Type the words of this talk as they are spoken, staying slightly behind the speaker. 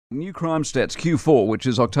New crime stats, Q4, which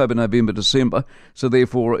is October, November, December, so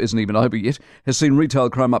therefore isn't even over yet, has seen retail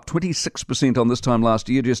crime up 26% on this time last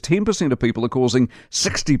year. Just 10% of people are causing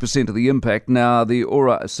 60% of the impact. Now, the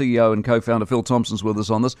Auror CEO and co-founder Phil Thomson's with us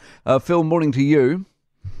on this. Phil, morning to you.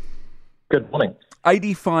 Good morning.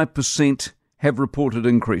 85% have reported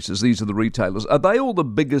increases. These are the retailers. Are they all the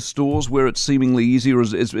bigger stores where it's seemingly easier, or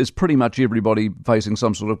is pretty much everybody facing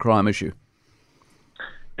some sort of crime issue?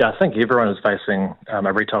 Yeah, I think everyone is facing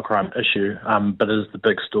a retail crime issue, but it is the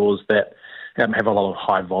big stores that have a lot of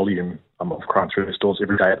high volume of crime through their stores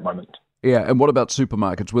every day at the moment. Yeah, and what about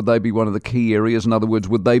supermarkets? Would they be one of the key areas? In other words,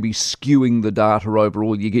 would they be skewing the data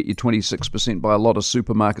overall? You get your 26% by a lot of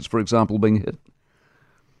supermarkets, for example, being hit?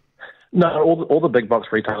 No, all the big box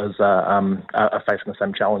retailers are facing the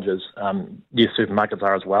same challenges. Yes, supermarkets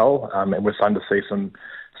are as well, and we're starting to see some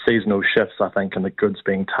seasonal shifts, I think, in the goods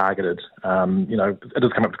being targeted. It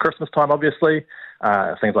is coming up to Christmas time, obviously.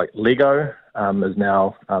 Things like Lego is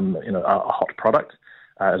now, a hot product,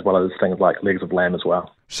 as well as things like legs of lamb as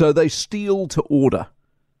well. So they steal to order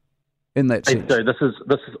in that sense? They do. This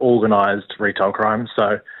is organised retail crime.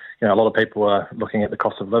 So, a lot of people are looking at the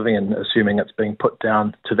cost of living and assuming it's being put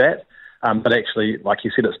down to that. But actually, like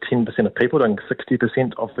you said, it's 10% of people doing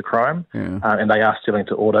 60% of the crime, and they are stealing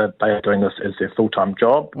to order. They are doing this as their full-time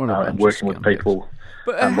job and working with people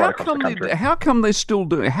right across the country. How come they still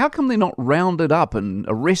do it? How come they're not rounded up and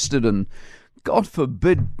arrested and, God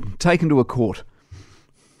forbid, taken to a court?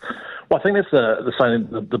 Well, I think that's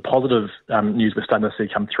the positive news we're starting to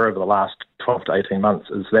see come through over the last 12 to 18 months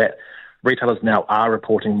is that retailers now are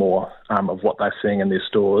reporting more of what they're seeing in their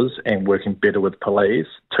stores and working better with police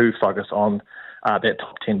to focus on that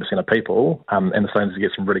top 10% of people, and they're starting to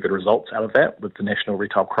get some really good results out of that with the National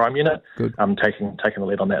Retail Crime Unit taking the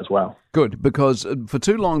lead on that as well. Good, because for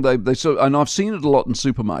too long and I've seen it a lot in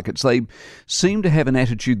supermarkets, they seem to have an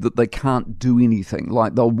attitude that they can't do anything.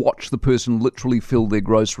 Like they'll watch the person literally fill their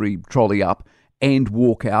grocery trolley up and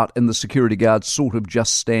walk out, and the security guard sort of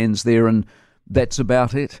just stands there, and that's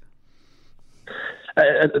about it.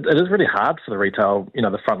 It is really hard for the retail,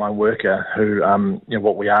 the frontline worker who,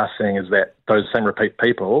 what we are seeing is that those same repeat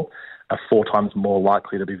people are 4 times more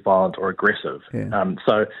likely to be violent or aggressive. Yeah.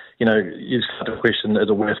 So, you start to question, is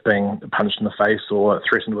it worth being punched in the face or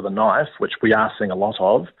threatened with a knife, which we are seeing a lot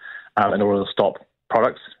of, in order to stop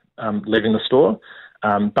products leaving the store.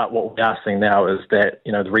 But what we are seeing now is that,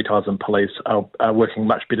 the retailers and police are working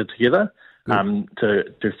much better together.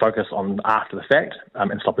 To focus on after the fact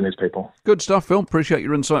and stopping these people. Good stuff, Phil. Appreciate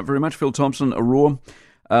your insight very much. Phil Thomson, Auror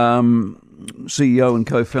CEO and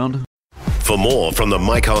co-founder. For more from the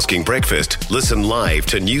Mike Hosking Breakfast, listen live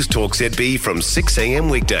to News Talk ZB from 6 a.m.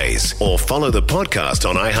 weekdays or follow the podcast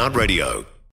on iHeartRadio.